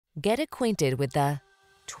Get acquainted with the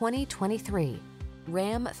 2023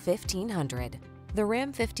 Ram 1500. The Ram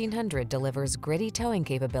 1500 delivers gritty towing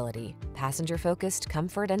capability, passenger-focused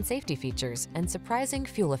comfort and safety features, and surprising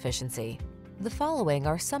fuel efficiency. The following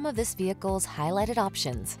are some of this vehicle's highlighted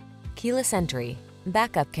options: keyless entry,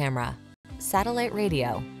 backup camera, satellite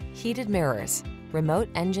radio, heated mirrors, remote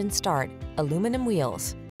engine start, aluminum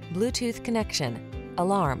wheels, Bluetooth connection,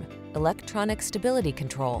 alarm, electronic stability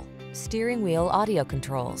control, steering wheel audio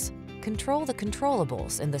controls. Control the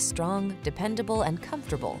controllables in the strong, dependable, and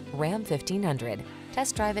comfortable Ram 1500.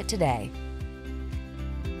 Test drive it today.